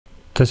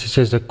This is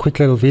just a quick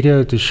little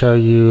video to show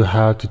you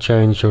how to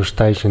change your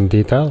station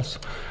details.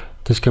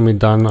 This can be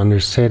done under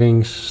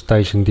settings,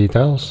 station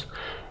details,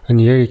 and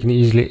here you can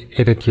easily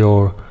edit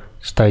your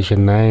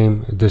station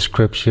name,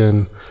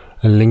 description,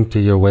 a link to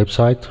your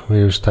website where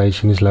your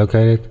station is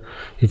located.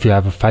 If you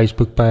have a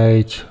Facebook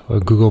page, a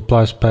Google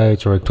Plus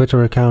page, or a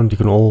Twitter account, you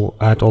can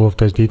add all of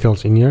those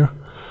details in here.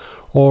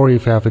 Or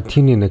if you have a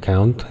TuneIn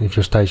account, if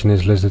your station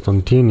is listed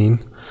on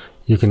TuneIn,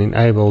 you can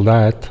enable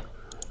that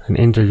and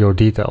enter your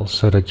details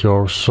so that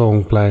your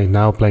song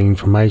now playing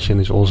information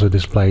is also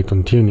displayed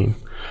on TuneIn.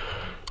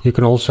 You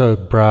can also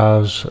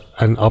browse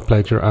and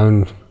upload your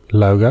own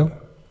logo.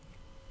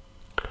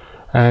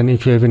 And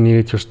if you ever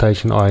needed your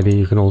station ID,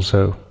 you can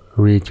also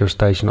read your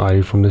station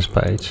ID from this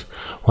page.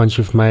 Once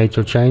you've made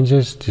your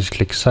changes, just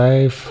click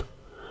save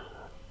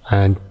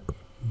and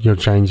your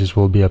changes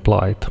will be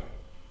applied.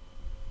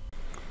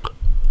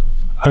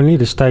 Only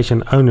the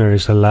station owner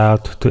is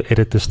allowed to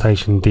edit the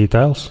station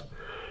details.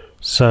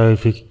 So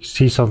if you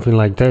see something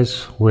like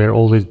this, where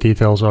all the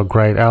details are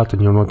grayed out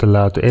and you're not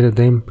allowed to edit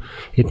them,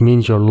 it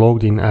means you're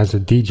logged in as a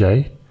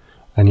DJ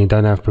and you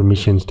don't have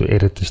permissions to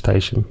edit the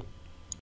station.